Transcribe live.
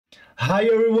Hi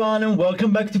everyone and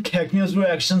welcome back to Keck News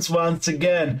Reactions once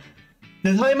again.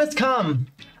 The time has come.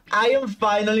 I am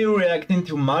finally reacting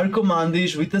to Marko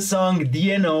Mandic with the song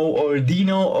DNO or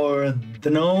Dino or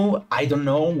DNO, I don't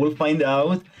know, we'll find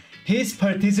out. He's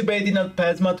participating at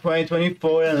Pesma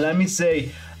 2024 and let me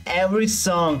say, every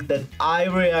song that I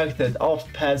reacted of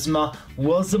Pesma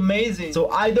was amazing.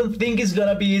 So I don't think it's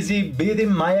gonna be easy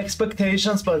beating my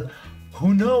expectations, but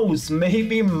who knows,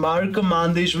 maybe Marko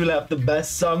Mandic will have the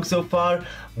best song so far.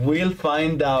 We'll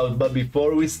find out. But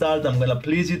before we start, I'm gonna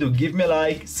please you to give me a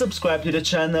like, subscribe to the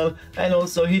channel and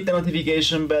also hit the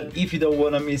notification bell if you don't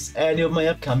wanna miss any of my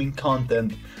upcoming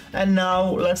content. And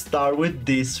now let's start with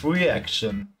this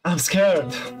reaction. I'm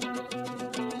scared.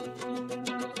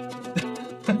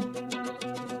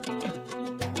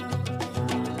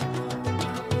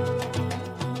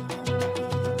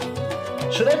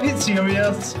 Should I be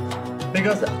serious?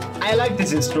 Because I like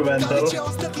this instrumental.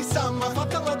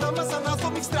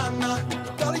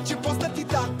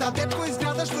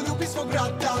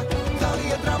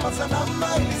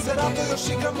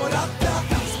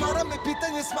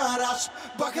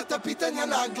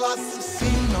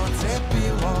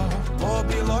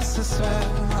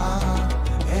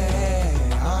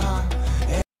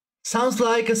 Sounds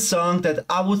like a song that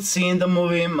I would see in the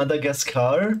movie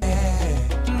Madagascar.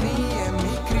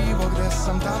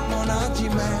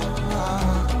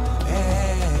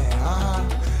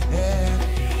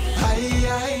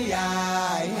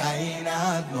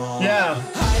 Yeah.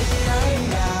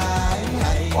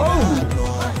 Oh.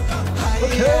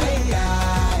 Okay.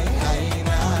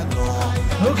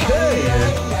 Okay.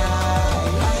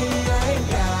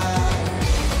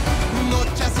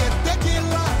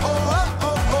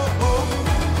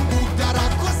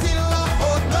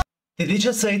 Did he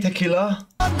just say tequila?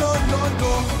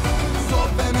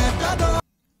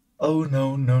 Oh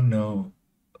no no no.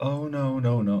 Oh no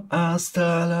no no.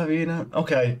 Hasta la vida.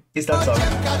 Okay, it's that song.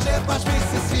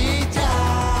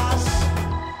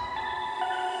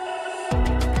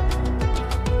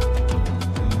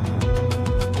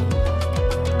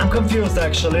 I'm confused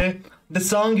actually. The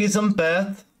song isn't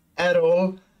bad at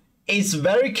all. It's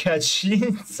very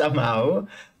catchy somehow.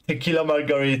 Tequila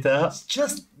Margarita. It's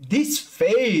just this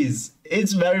phase.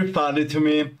 It's very funny to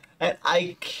me. And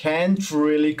I can't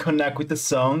really connect with the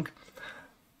song.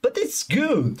 But it's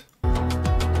good.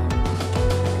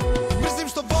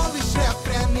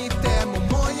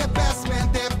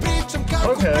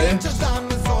 Okay.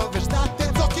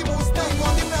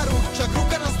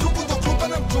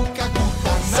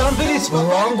 Something is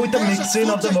wrong with the mixing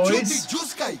of the voice.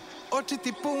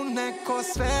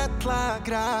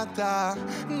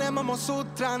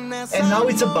 And now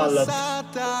it's a ballad.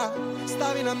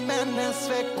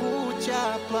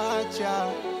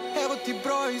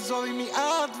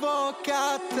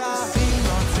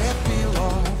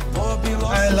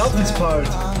 I love this part.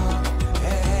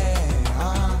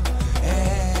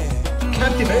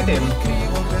 Captivating.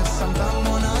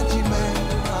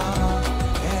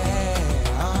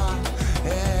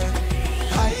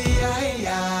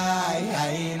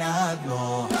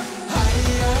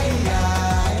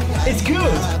 It's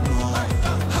good.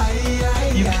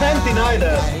 You can't deny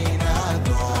that.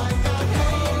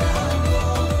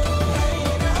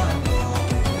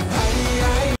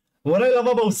 What I love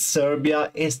about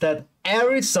Serbia is that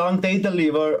every song they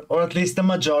deliver, or at least the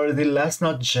majority, let's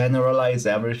not generalize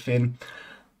everything,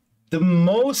 the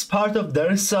most part of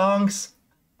their songs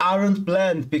aren't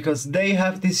bland because they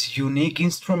have this unique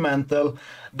instrumental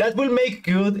that will make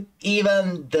good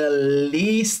even the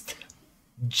least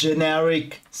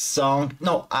generic song.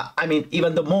 No, I mean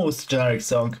even the most generic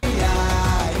song.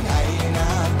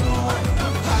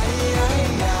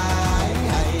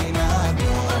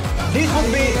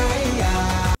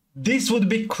 This would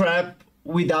be crap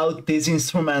without this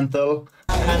instrumental,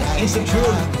 and it's the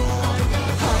truth.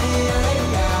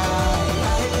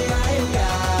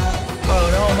 Oh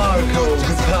no, Marko,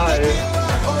 goodbye.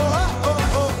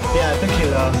 Yeah,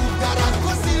 tequila.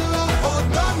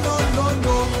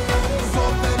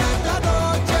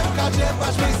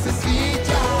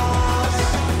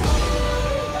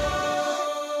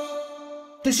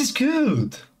 This is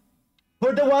good.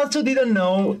 For the ones who didn't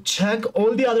know, check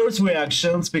all the others'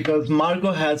 reactions because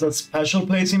Marko has a special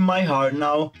place in my heart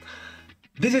now.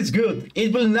 This is good.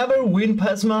 It will never win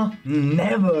Pesma,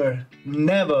 never,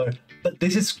 never, but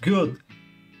this is good.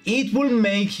 It will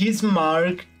make his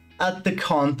mark at the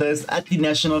contest, at the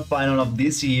national final of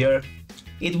this year.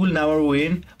 It will never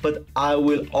win, but I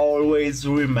will always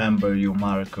remember you,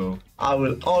 Marko. I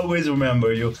will always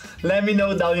remember you. Let me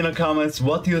know down in the comments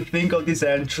what you think of this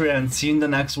entry and see you in the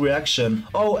next reaction.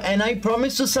 Oh, and I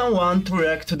promised to someone to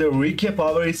react to the Rickie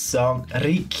Poveri song,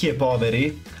 Rickie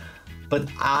Poveri, but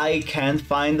I can't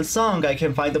find the song, I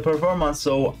can't find the performance,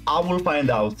 so I will find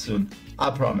out soon. I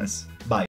promise.